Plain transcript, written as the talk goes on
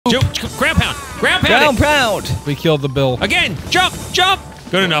Ground pound. Ground pound. Ground pound. We killed the bill. Again. Jump. Jump.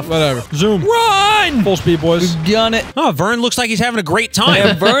 Good enough. Whatever. Zoom. Run. Full speed, boys. We've done it. Oh, Vern looks like he's having a great time.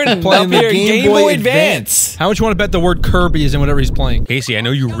 Yeah, Vern Playing up the here. Game Boy Advance. How much you want to bet the word Kirby is in whatever he's playing? Casey, I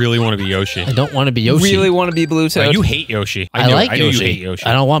know you really want to be Yoshi. I don't want to be Yoshi. Really want to be Blue Toad. You hate Yoshi. I like know Yoshi. You hate Yoshi.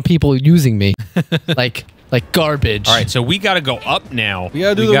 I don't want people using me like garbage. All right, so we got to go up now. We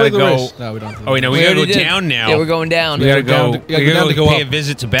gotta do the race. No, we don't. Oh, wait, no, we got to go down now. Yeah, we're going down. We got to go. We got to go pay up. a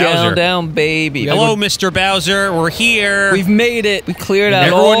visit to Bowser. Down, down, baby. Hello, Mr. Bowser. We're here. We've made it. We cleared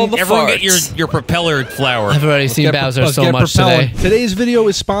out all the Everyone farts. get your propeller flower. I've already seen Bowser so much today. Today's video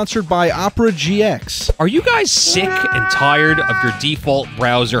is sponsored by Opera GX. Are you guys sick and tired of your default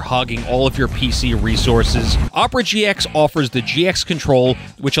browser hogging all of your PC resources? Opera GX offers the GX control,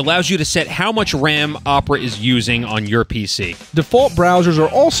 which allows you to set how much RAM Opera is using on your PC. Default browsers are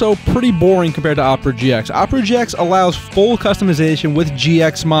also pretty boring compared to Opera GX. Opera GX allows full customization with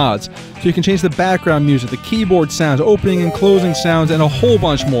GX mods, so you can change the background music, the keyboard sounds, opening and closing sounds, and a whole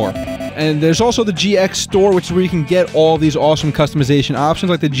bunch more. And there's also the GX store, which is where you can get all these awesome customization options,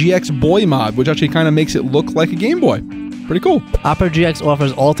 like the GX Boy mod, which actually kind of makes it look like a Game Boy. Pretty cool. Opera GX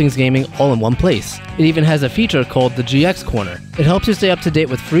offers all things gaming all in one place. It even has a feature called the GX Corner. It helps you stay up to date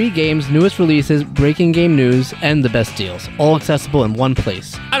with free games, newest releases, breaking game news, and the best deals, all accessible in one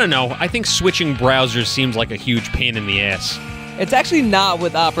place. I don't know. I think switching browsers seems like a huge pain in the ass. It's actually not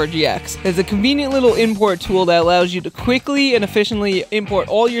with Opera GX. There's a convenient little import tool that allows you to quickly and efficiently import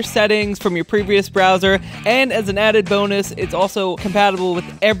all your settings from your previous browser, and as an added bonus, it's also compatible with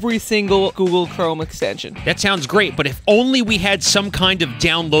every single Google Chrome extension. That sounds great, but if only we had some kind of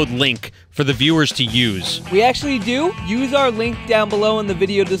download link for the viewers to use. We actually do. Use our link down below in the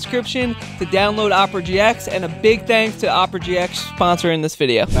video description to download Opera GX, and a big thanks to Opera GX sponsoring this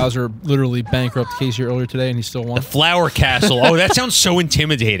video. Bowser literally bankrupted Casey earlier today, and he still won. The Flower Castle. Oh, that sounds so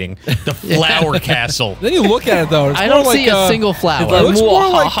intimidating. The Flower Castle. Then you look at it, though. It's I more don't like, see a single flower. It looks more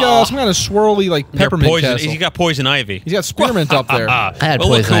like some kind of swirly, like peppermint castle. He's got poison ivy. He's got spearmint up there. I had well,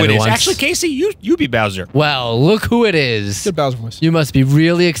 look poison who it ivy is. once. Actually, Casey, you be Bowser. Well, look who it is. Good Bowser voice. You must be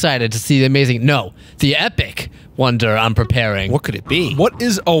really excited to see the amazing, no, the epic wonder I'm preparing. What could it be? What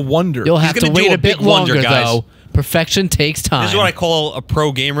is a wonder? You'll have to gonna do wait a a bit big wonder, longer, guys. though. Perfection takes time. This is what I call a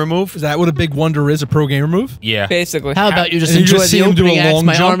pro gamer move. Is that what a big wonder is? A pro gamer move? Yeah. Basically. How about you just And you enjoy just see the him do opening a acts long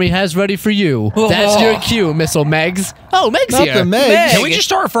my jump? army has ready for you? That's your cue, Missile Megs. Oh, Meg's Not here. the Meg. Meg. Can we just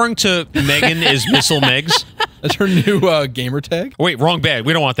start referring to Megan as Missile Megs? That's her new gamer tag. Wait, wrong badge.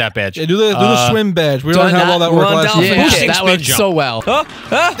 We don't want that badge. Yeah, do the swim badge. We don't done have that. all that We're work on last dolphin time. Yeah, Boosting that spin worked jump. so well.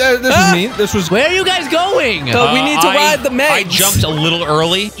 This was mean. This was. Where are you guys going? So we need to ride the Megs. I jumped a little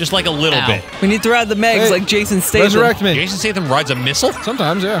early, just like a little Ow. bit. We need to ride the Megs Hey, like Jason Statham. Resurrect me. Jason Statham rides a missile?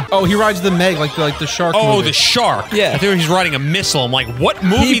 Sometimes, yeah. Oh, he rides the Meg like the shark. Oh, movie. the shark. Yeah. I thought he was riding a missile. I'm like, what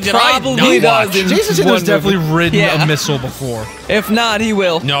movie He did I probably not does watch? in- Jason Statham's one definitely movie. ridden Yeah. a missile before. If not, he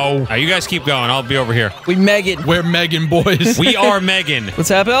will. No. You guys keep going. I'll be over here. We Megan. We're Megan boys. We are Megan. What's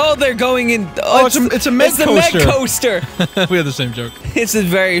happening? Oh, they're going in. Oh, it's a Meg It's the coaster. Meg coaster. We had the same joke. This is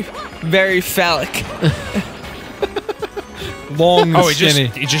very, very phallic. Long and Oh, it skinny.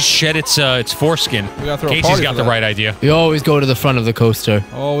 just shed its foreskin. We gotta throw a Casey's party got for the that. right idea. You always go to the front of the coaster.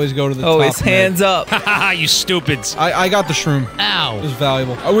 Always go to the Oh, top. his hands up. Haha, you stupids. I got the shroom. It was Ow.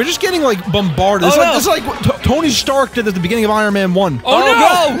 valuable. Oh, we're just getting like bombarded. It's Oh, like, no. it's like what Tony Stark did at the beginning of Iron Man 1. Oh,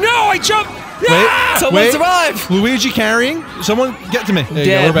 Oh, no! No, I jumped! Wait, Ah! Someone wait. survive. Luigi carrying? Someone get to me. There you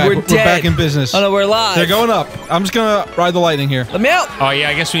Dead. go. We're back. We're We're dead. back in business. Oh no, we're live. They're going up. I'm just gonna ride the lightning here. Let me out. Oh, yeah,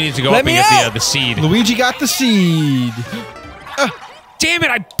 I guess we need to go Let up and me get out. the seed. Luigi got the seed. Damn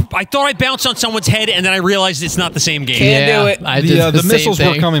it, I thought I bounced on someone's head, and then I realized it's not the same game. Can't do it. I did The same missiles were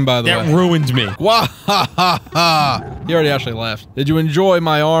thing. coming, by the That way. ruined me. Wah ha ha ha! He already actually laughed. Did you enjoy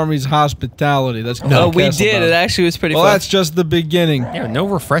my army's hospitality? That's No, we Castle did. Bowser. It actually was pretty Well, fun. that's just the beginning. Yeah, no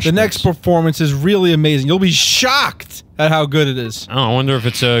The refreshments. next performance is really amazing. You'll be shocked at how good it is. Oh, I wonder if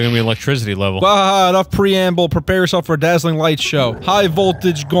it's going to be electricity level. Bah, enough preamble. Prepare yourself for a dazzling light show. High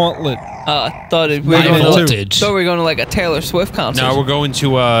voltage gauntlet. Thought we were High going to voltage. thought we were going to like a Taylor Swift concert. No, we're going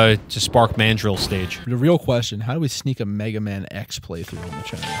to Spark Mandrill stage. The real question: how do we sneak a Mega Man X playthrough on the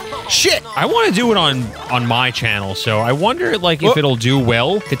channel? Shit! I want to do it on my channel, so I wonder like if it'll do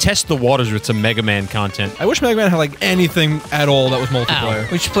well to test the waters with some Mega Man content. I wish Mega Man had like anything at all that was multiplayer.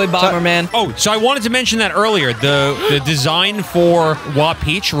 We should play Bomberman. Oh, so I wanted to mention that earlier. The design for Wah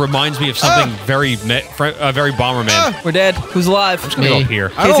Peach reminds me of something very Bomberman. We're dead. Who's alive? I'm gonna go up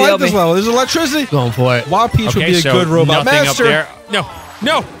here. I don't Casey, like help this me. level. There's electricity. Going for it. Wah Peach would Okay, be a so good robot nothing master. up there. No,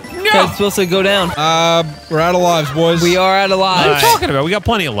 no, no! Guys, it's supposed to go down. We're out of lives, boys. We are out of What are you lives. talking about? We got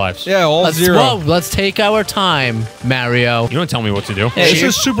plenty of lives. Yeah, all zero. Well, let's take our time, Mario. You don't tell me what to do. Yeah, This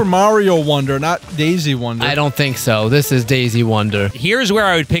is Super Mario Wonder, not Daisy Wonder. I don't think so. This is Daisy Wonder. Here's where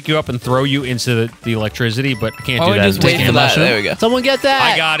I would pick you up and throw you into the electricity, but I can't Why do don't we that. just in this wait game. for that? There we go. Someone get that.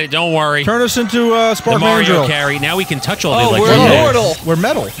 I got it. Don't worry. Turn us into The Spark Mario Mandrill. carry. Now we can touch all the Oh, we're electricity. immortal. We're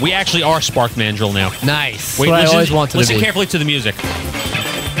metal. We actually are Spark Mandrill now. Nice. Wait, what I listen, always wanted listen to be. carefully to the music.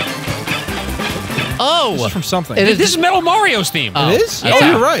 Oh, This is from something. It is- This is Metal Mario's theme. Oh. It is? Yeah.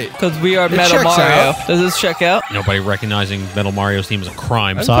 Oh, you're right. Because we are It Metal checks Mario. out. Does this check out? Nobody recognizing Metal Mario's theme is a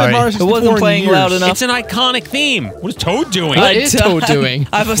crime. I haven't Sorry. played Mario It 64 wasn't in playing years. loud enough. It's an iconic theme. What is Toad doing? What is Toad doing?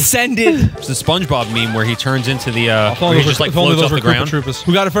 I've ascended. It's the SpongeBob meme where he turns into the If where only he just like if only floats those off the were Koopa ground. Troopas.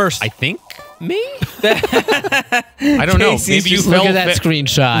 Who got it first? I think me. I don't know. Casey's Maybe you just fell. Look at that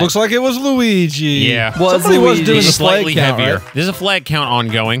screenshot. Looks like it was Luigi. Yeah. Was Somebody was Luigi. doing the He's flag slightly count, heavier. right? There's a flag count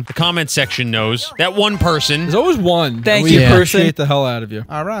ongoing. The comment section knows that one person. There's always one. Thank and you, we person. appreciate the hell out of you.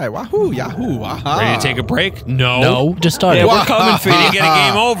 All right. Wahoo, yahoo, aha. Ready to take a break? No. No, just started. Yeah, we're coming for We you. didn't get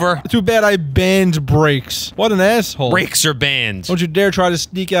a game over. Too bad I banned brakes. What an asshole. Brakes are banned. Don't you dare try to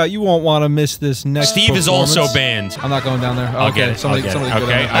sneak out. You won't want to miss this next Steve is also performance. banned. I'm not going down there. I'll Okay, get it. somebody, I'll get it. somebody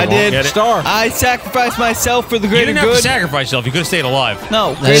Okay, get I it. won't did. get it. Star. I sacrificed myself for the You greater didn't have to good. sacrifice yourself. You could have stayed alive.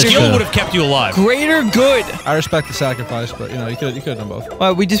 No, That is greater Skill true. would have kept you alive. Greater good. I respect the sacrifice, but you know, you could have done both.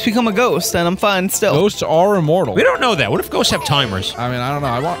 Well, we just become a ghost, and I'm fine still. Ghosts are immortal. We don't know that. What if ghosts have timers? I mean, I don't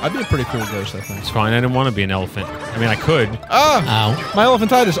know. I'd be a pretty cool ghost, I think. It's fine. I didn't want to be an elephant. I mean, I could. Ah, Ow. my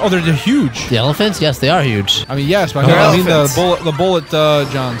elephantitis. Oh, they're huge. The elephants? Yes, they are huge. I mean, yes, but They're I mean elephants. the bullet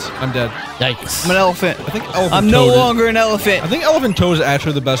Johns. I'm dead. Yikes. I'm an elephant. I think elephant I'm no toad is- longer an elephant. I think elephant toe is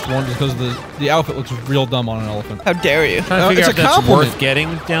actually the best one because the outfit looks real dumb on an elephant. How dare you? Trying to figure it's out if a that's compliment. worth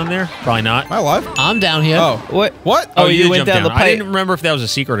getting down there. Probably not. Am I alive? I'm down here. Oh. What? What? Oh, you did went jump down the I pipe. didn't remember if that was a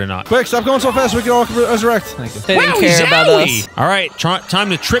secret or not. Quick, stop going so fast so we can all resurrect. Thank you. They didn't Wowie care about zowie. us. All right, time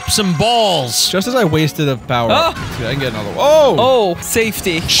to trip some balls. Just as I wasted a power. Oh. See, I can get another one. Oh! Oh,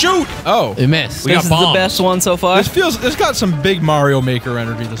 safety. Shoot! Oh. It missed. We This got is bombs. the best one so far. It's got some big Mario Maker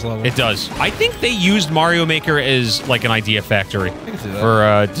energy, this level. It does. I think they used Mario Maker as like an idea factory can see that.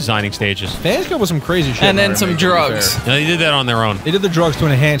 for designing stages. Fans come up with some crazy shit. And then Mario some Maker, to be drugs. fair. No, they did that on their own. They did the drugs to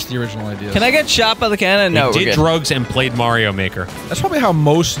enhance the original ideas. Can I get shot by the cannon? They No, we're did good. drugs and played Mario Maker. That's probably how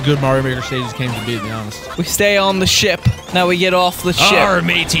most good Mario Maker stages came to be honest. We stay on the ship. Now we get off the ship. Arr,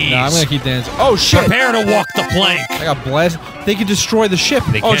 mateys. No, I'm gonna keep dancing. Oh shit! Prepare to walk the plank. I got blasted. They could destroy the ship.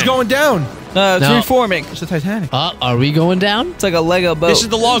 They Oh, it's can. going down. It's No. reforming. It's the Titanic. Are we going down? It's like a Lego boat. This is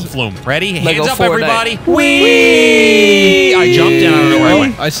the log flume. Ready? Lego Hands up, Fortnite. everybody. Whee! I jumped and I don't know where I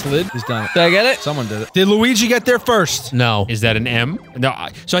went. I slid. He's done it. Did I get it? Someone did it. Did Luigi get there first? No. Is that an M? No.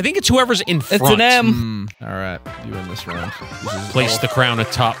 So I think it's whoever's in front. It's an M. All right, you win this round. This is Place the crown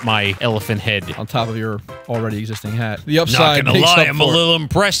atop my elephant head. on top of your already existing hat. The Not upside gonna makes lie, up I'm a for it. little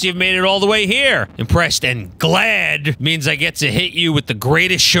impressed you've made it all the way here. Impressed and glad means I get to hit you with the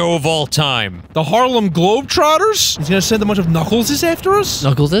greatest show of all time. The Harlem Globetrotters? He's gonna send a bunch of Knuckleses after us?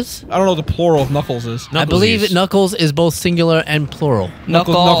 Knuckles is? I don't know what the plural of Knuckles is. I believe Knuckles is both singular and plural.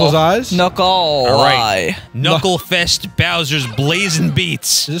 Knuckles eyes? Knuckle. All right. Eye. Knucklefest Bowser's Blazing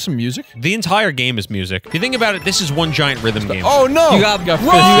Beats. Is this some music? The entire game is music. If you think about it, this is one giant rhythm game. Oh no! You got, fist. you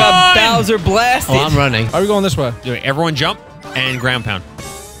got Bowser blasted. Oh, I'm running. Are we going this way? Everyone jump and ground pound.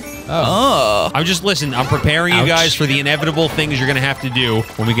 Oh. I'm just listen. I'm preparing you Ouch. guys for the inevitable things you're gonna have to do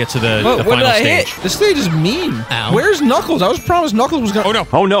when we get to the What final did I stage. hit? This stage is mean. Ow. Where's Knuckles? I was promised Knuckles was gonna. Oh no!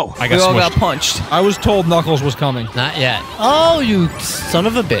 Oh no! I We got all got smushed. punched. I was told Knuckles was coming. Not yet. Oh, you son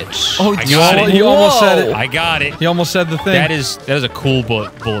of a bitch. Oh, I got it. He almost said it. I got it. He almost said the thing. That is a cool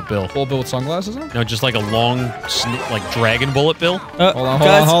bullet bill. Full Bill with sunglasses on? No, just like a long, like dragon bullet bill. Hold on,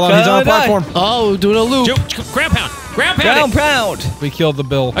 hold on. He's on a platform. Oh, doing a loop. Ground pound. Ground pound. Ground it. pound. We killed the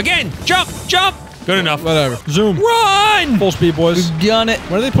Bill. Again. Jump. Good enough. Whatever. Zoom. Run. Full speed, boys. We've done it.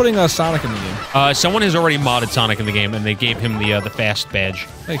 When are they putting Sonic in the game? Someone has already modded Sonic in the game, and they gave him the fast badge.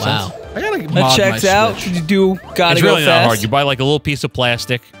 Makes Wow. sense. I gotta That mod checks my out. Switch. You do gotta It's go really fast. not hard. You buy like a little piece of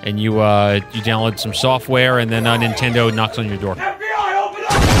plastic, and you download some software, and then Nintendo knocks on your door.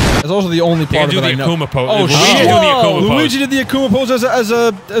 That's also the only They part do of it the I know. Akuma pose. Oh, Luigi shit. doing the Akuma Whoa. pose. Luigi did the Akuma pose as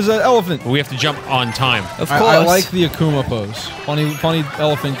an elephant. We have to jump on time. Of course. I like the Akuma pose. Funny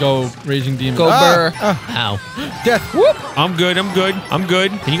elephant go raging demon. Go burr. Ow. Death. Whoop. I'm good.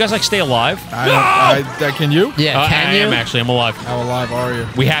 Can you guys like stay alive? Can you? Yeah, can I you? am actually. I'm alive. How alive are you?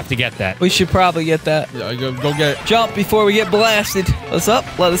 We have to get that. We should probably get that. Yeah, go get it. Jump before we get blasted. Let us up.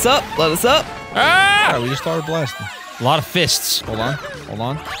 Let us up. Let us up. Ah! Alright, we just started blasting. A lot of fists. Hold on.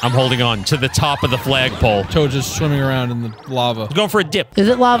 I'm holding on to the top of the flagpole. Toad just swimming around in the lava. Going for a dip. Is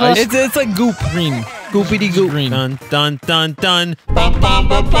it lava? Ice. It's like goop. Green. Goopity goop. Green. Dun, dun, dun, dun. Bum, bum,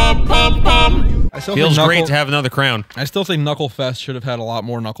 bum, bum, bum, bum. I still Feels think great to have another crown. I still think Knucklefest should have had a lot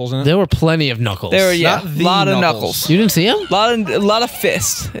more knuckles in it. There were plenty of knuckles. There, yeah, Not the lot of knuckles. knuckles. You didn't see him? A lot of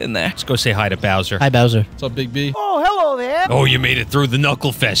fists in there. Let's go say hi to Bowser. Hi, Bowser. What's up, Big B? Oh, you made it through the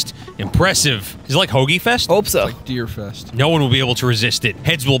Knuckle Fest. Impressive. Is it like Hoagie Fest? Hope so. Like Deer Fest. No one will be able to resist it.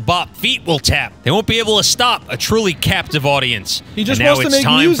 Heads will bop, feet will tap. They won't be able to stop a truly captive audience. He just and now wants to it's make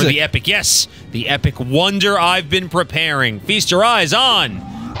time music. for the epic, yes, the epic wonder I've been preparing. Feast your eyes on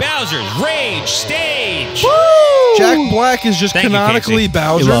Bowser's Rage Stage. Jack Black is just Thank you, canonically Casey.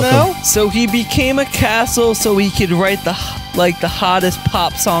 Bowser You're welcome. now? So he became a castle so he could write the hottest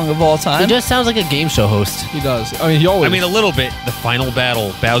pop song of all He time. just sounds like a game show host. He does. I mean, he always... I mean, a little bit. The final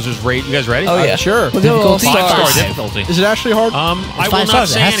battle, Bowser's Rage. You guys ready? Oh yeah, sure. Look at all Difficulty Five-star stars. five. difficulty. Is it actually hard? I will Five not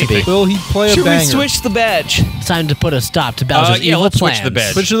stars, it say has to be. anything. Will he play a Should banger? we switch the badge? It's time to put a stop to Bowser's yeah, evil let's plans. switch the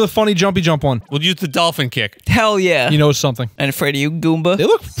badge. Switch to the funny jumpy jump one. We'll use the dolphin kick. Hell yeah. He knows something. And afraid of you, Goomba. They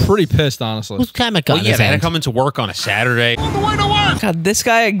look pretty pissed, honestly. Who's Kamek got Well, in yeah, his they had to hand? come into work on a Saturday. God, this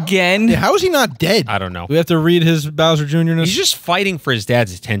guy again. Yeah, how is he not dead? I don't know. We have to read his Bowser Jr.-ness. He's just fighting for his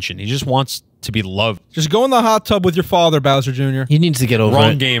dad's attention. He just wants to be loved. Just go in the hot tub with your father, Bowser Jr. He needs to get over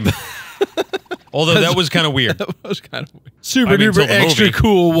Wrong it. game. Although that was kind of weird. That was kind of weird. Super I mean, till duper the extra movie.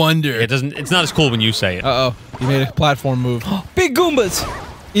 cool wonder. It doesn't. It's not as cool when you say it. Uh-oh. He made a platform move. Big Goombas.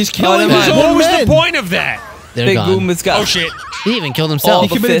 He's killing never his mind. What own was men. the point of that? They're Big gone. Goomba's got. Oh shit! He even killed All himself. He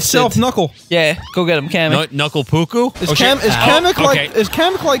the committed fisted. self-knuckle. Yeah, go get him, Kamek. Knuckle Puku? Is Oh, shit. Kamek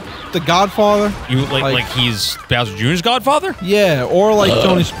Okay. like the Godfather? You like he's Bowser Jr.'s godfather? Yeah, or like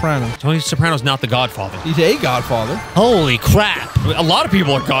Tony Soprano. Tony Soprano's not the godfather. He's a Godfather. Holy crap. A lot of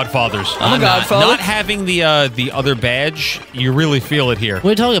people are godfathers. I'm a godfather. Not having the other badge, you really feel it here. What are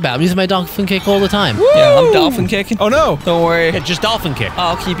you talking about? I'm using my dolphin kick all the time. Yeah, I'm dolphin kicking. Oh no! Don't worry. Yeah, just dolphin kick.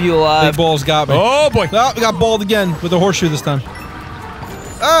 I'll keep you Big alive. balls got me. Oh boy! Oh, we got balled again with a horseshoe this time.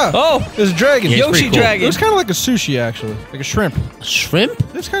 Ah! Oh, There's a dragon. Yeah, it's Yoshi pretty cool. It dragon. was kind of like a sushi, actually. Like a shrimp. Shrimp?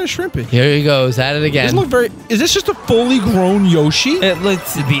 It's kind of shrimpy. Here he goes. At it again. Doesn't look very... Is this just a fully grown Yoshi? It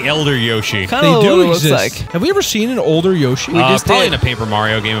looks The elder Yoshi. kind They of do what it looks exist. like. Have we ever seen an older Yoshi? just Probably did. in a Paper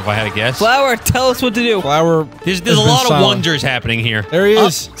Mario game, if I had to guess. Flower, tell us what to do. Flower. There's has a been lot of silent. wonders happening here. There he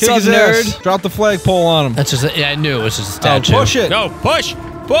is. Kick sup, his ass. nerd? Drop the flagpole on him. That's just a, yeah, I knew it was just a Oh, statue. push it. Go push,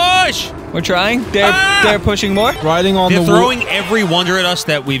 push! We're trying. They're Ah! they're pushing more. Riding on They're the throwing every wonder at us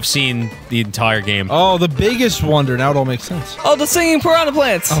that we've seen the entire game. Oh, the biggest wonder. Now it all makes sense. Oh, the singing piranha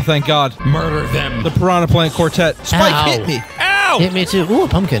plants. Oh, thank God. Murder them. The Piranha Plant Quartet. Spike Ow. hit me. Ow! Hit me too. Ooh, a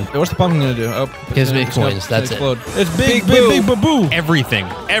pumpkin. Hey, what's the pumpkin gonna do? Oh, Gives me it's gonna- coins, that's it's gonna it. explode. It's big, Big big, big, boo. Everything.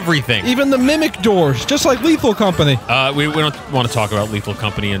 Everything. Even the mimic doors, just like Lethal Company. We don't want to talk about Lethal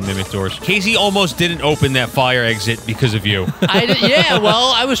Company and Mimic Doors. Casey almost didn't open that fire exit because of you. Yeah,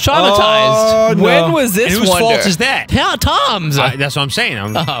 well, I was traumatized. Oh, no. When was And this whose wonder? fault is that? Yeah, Tom's. That's what I'm saying.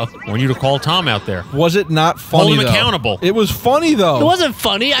 I want you to call Tom out there. Was it not funny? Hold him though? accountable. It was funny though. It wasn't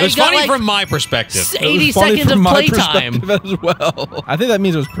funny. It was I got funny like from my perspective. 80 It was funny seconds from of my playtime. perspective as well. I think that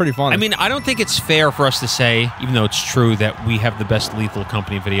means it was pretty funny. I mean, I don't think it's fair for us to say, even though it's true, that we have the best Lethal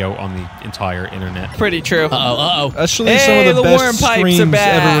Company video on the entire internet. Pretty true. Uh-oh. actually, Hey, some of the the worm best pipes are screams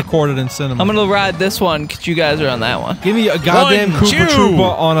back. ever recorded in cinema. I'm gonna ride this one because you guys are on that one. Give me a goddamn One, Koopa two.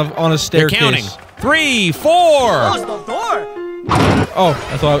 Troopa on a They're staircase. counting. 3, 4. Oh,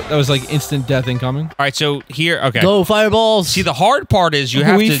 I thought that was like instant death incoming. All right, so here, okay. Go, fireballs. See, the hard part is you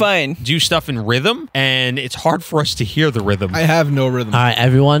Who have we to find? do stuff in rhythm, and it's hard for us to hear the rhythm. I have no rhythm. All right,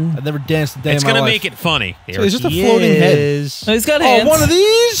 everyone. I've never danced a day It's in my gonna life. make it funny. So it's just a floating head. Oh, he's got Oh, hands. one of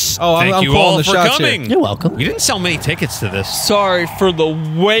these? Oh, Thank I'm you calling all the for shots coming. here. You're welcome. We didn't sell many tickets to this. Sorry for the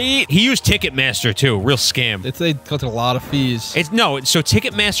wait. He used Ticketmaster too. Real scam. They collected a lot of fees. So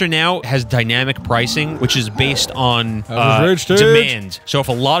Ticketmaster now has dynamic pricing, which is based on That was rich, dude. demand. So if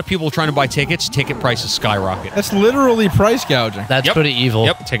a lot of people are trying to buy tickets, ticket prices skyrocket. That's literally price gouging. That's Yep. pretty evil.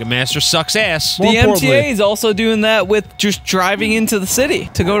 Yep, Ticketmaster sucks ass. More The importantly- MTA is also doing that with just driving into the city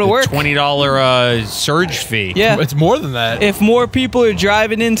to go to work. $20 surge fee. Yeah. It's more than that. If more people are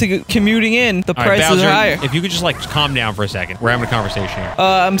driving in commuting in, the All right, prices Bowser, are higher. if you could just like calm down for a second. We're having a conversation here.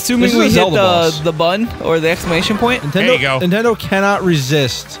 I'm assuming This is we a hit Zelda boss. the button or the exclamation point. Nintendo, There you go. Nintendo cannot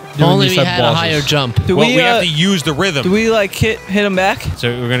resist doing Only these we type had a bosses. higher jump. Do Well, we we have to use the rhythm. do we like hit him back? So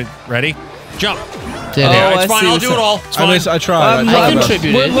we're gonna ready? Jump. Did Oh, it. It's I fine. see I'll what's do it all. It's fine. I tried. I my best.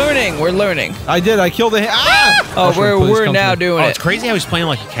 contributed. We're learning. We're learning. I did. I killed the. Ah! Oh, Mushroom, please we're come now through. doing Oh, it. it's crazy how he's playing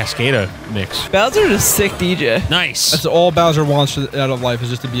like a Cascada mix. Bowser's a sick DJ. Nice. That's all Bowser wants out of life is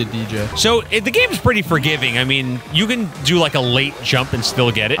just to be a DJ. So the game's pretty forgiving. I mean, you can do like a late jump and still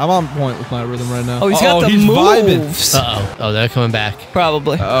get it. I'm on point with my rhythm right now. Oh, he's got the he's vibing. moves. Uh-oh. Oh, they're coming back.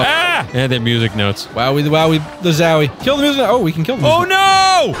 Probably. Ah! Yeah, they're music notes. Wowie, the Zowie. Kill the music. Oh, we can kill the music. Oh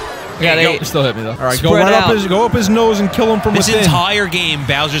no! Got Hey, yo, eight. He still hit me though. All right, Spread go right out. up his nose and kill him from This within. entire game,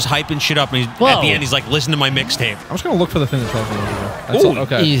 Bowser's hyping shit up, and at Whoa. the end, he's like, "Listen to my mixtape." I'm just gonna look for the thing that tells me what to do. That's Ooh, all.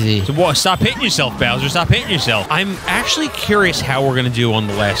 Okay. Easy. So, stop hitting yourself, Bowser. Stop hitting yourself. I'm actually curious how we're gonna do on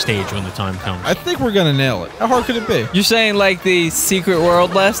the last stage when the time comes. I think we're gonna nail it. How hard could it be? You're saying like the secret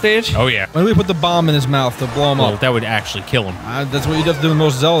world last stage? Oh yeah. When we put the bomb in his mouth to blow him Well, up. that would actually kill him. That's what you have to do in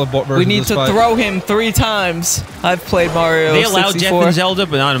most Zelda versions. We need of to this fight. throw him 3 times. I've played Mario They allow 64. Death in Zelda,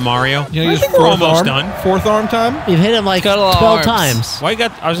 but not in Mario. You know, I use think we're fourth almost arm, done. Fourth arm time. You've hit him like Got a lot of 12 arms. times. Why you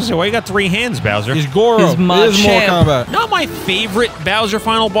got? I was gonna say, why you got 3 hands, Bowser? He's Goro. He's my it is more champ. combat. Not my favorite Bowser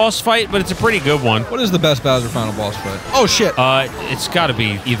final boss fight, but it's a pretty good one. What is the best Bowser final boss fight? Oh shit! It's got to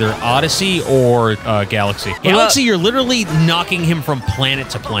be either Odyssey or Galaxy. Galaxy, you're literally knocking him from planet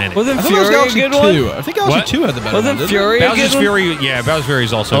to planet. Wasn't I thought it was Fury a Galaxy good 2. one? I think Galaxy What? 2 had the better Wasn't one. didn't Fury a Bowser's good one? Fury, yeah, Bowser's Fury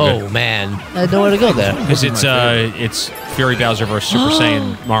is also Oh, good. man. I had nowhere to go there. Because it's Fury Bowser versus Super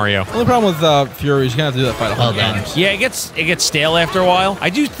Saiyan Mario. The only problem with Fury is you're gonna have to do that fight 100 Okay. times. Yeah, it gets stale after a while. I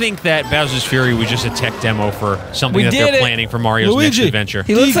do think that Bowser's Fury was just a tech demo for something We that did they're it. planning for Mario's next Luigi. adventure.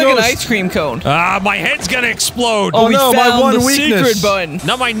 He looks like an Ghost. ice cream cone. Ah, my head's gonna explode. Oh, we no, my found one the weakness. secret button.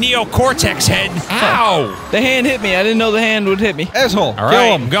 Not my neocortex head. Ow! The hand hit me. I didn't know the hand would hit me. Asshole. All Kill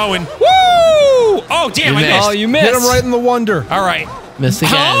right, him. I'm going. Woo! Oh, damn, You I missed. missed. Oh, you missed. Hit him right in the wonder. All right. Missed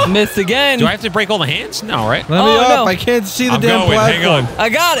again. Huh? Missed again. Do I have to break all the hands? No, right? Let me Oh, up. no. I can't see the I'm damn going. Hang platform. on. I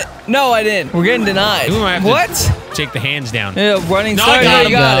got it. No, I didn't. We're getting denied. We might have to What? Take the hands down. Yeah, running No, I start. got There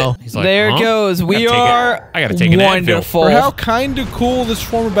him. you got Go. it. He's like, there huh? it goes. We I are gotta take an Advil. wonderful. For how kind of cool this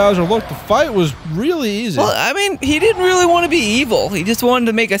form of Bowser looked, the fight was really easy. Well, I mean, he didn't really want to be evil. He just wanted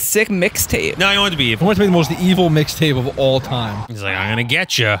to make a sick mixtape. No, I want to be I evil. want to make the most evil mixtape of all time. He's like, I'm gonna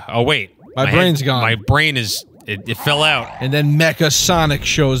get you. Oh wait, My brain's head- gone. My brain is. It fell out. And then Mecha Sonic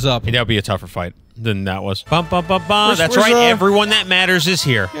shows up. That would be a tougher fight than that was. Bum, bum, bum, bum. Where's- That's where's, right. Everyone that matters is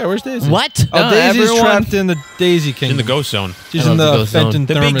here. Yeah, where's Daisy? What? Oh, No, Daisy's everyone- trapped in the Daisy She's Kingdom. in the ghost zone. She's I in love the the ghost zone. Fenton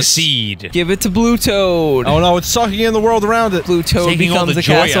The big Thermos. seed. Give it to Blue Toad. Oh no, it's sucking in the world around it. Blue Toad Taking all becomes the a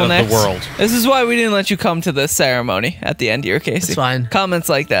joy castle out of the next. world. This is why we didn't let you come to the ceremony at the end of your Casey. It's fine. Comments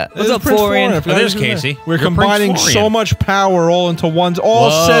like that. What's There's up, Prince Florian? I forgot there's he was in Casey. there. We're You're combining Prince so Florian. much power all into one. All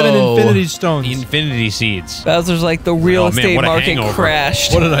Whoa. 7 Infinity Stones. The Infinity Seeds. Bowser's like the real Oh, man, estate what a market hangover.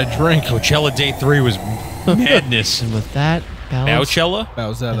 crashed. What did I drink? Coachella Day 3 was madness. And with that, balance Bowchella?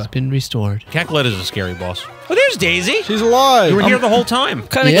 has Bowsetta. been restored. Cackleta's a scary boss. Oh, there's Daisy. She's alive. You were here the whole time.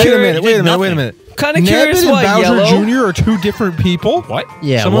 Kind of Yeah. Wait a curious. minute. Wait a did minute. Wait a nothing. minute. Kind of Nabbit curious and why Bowser yellow. Jr. are two different people. What?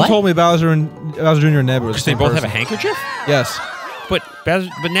 Yeah, Someone what? told me Bowser Jr. and Nabbit were the Because they same both have person. a handkerchief? Yes. But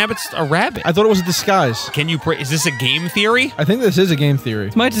Nabbit's a rabbit. I thought it was a disguise. Can you? Is this a game theory? I think this is a game theory.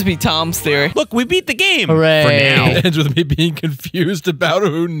 This might just be Tom's theory. Look, we beat the game. Hooray. For now. It ends with me being confused about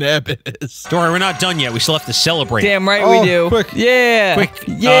who Nabbit is. Don't worry, we're not done yet. We still have to celebrate. Damn right Oh, we do. quick. Yeah. Quick.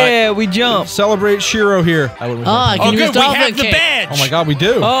 Yeah, we jump. Celebrate Shiro here. I wouldn't Ah, Oh, can you use good. We dolphin have the cake? badge. Oh my god, we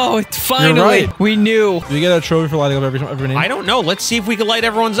do. Oh, it's finally. right. We knew. Do we get a trophy for lighting up every name? I don't know. Let's see if we can light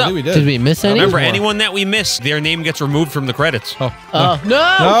everyone's I up. think we did. Did we miss any? Remember, more. anyone that we miss, their name gets removed from the credits. Oh. Oh, no!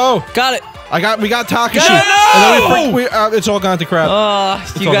 No. Got it. We got Takashi. No! And then it's all gone to crap. You all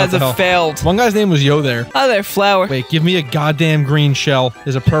guys gone to hell. have failed. One guy's name was Yo there. Hi there, flower. Wait, give me a goddamn green shell.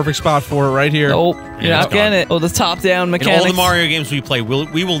 There's a perfect spot for it right here. Nope. You're Yeah, not it's getting gone. it. Oh, the top-down In mechanics. all the Mario games we play,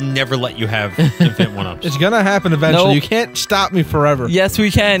 we will never let you have infinite one-ups. It's gonna happen eventually. Nope. You can't stop me forever. Yes,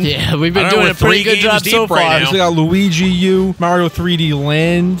 we can. Yeah, we've been I don't know, doing we're a pretty 3 good job games so deep right far. now. So we got Luigi U, Mario 3D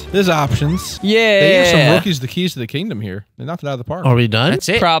Land. There's options. Yeah. They gave some rookies the keys to the kingdom here. They knocked it out of the park. Are we done? That's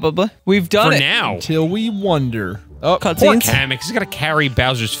it. Probably. We've done For it. now. Till we wonder. Oh, Poor Cutscenes. Kamek. He's got to carry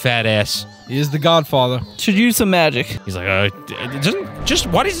Bowser's fat ass. he is the Godfather. Should use some magic. He's like,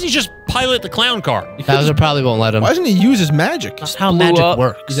 why doesn't he just pilot the clown car? Bowser probably won't let him. Why doesn't he use his magic? That's how blew magic up.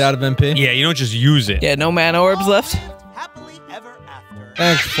 works. He's out of MP. Yeah, you don't just use it. Yeah, no mana orbs left. Happily ever after.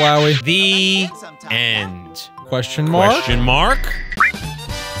 Thanks, Flowey. The end. Question mark? Question mark?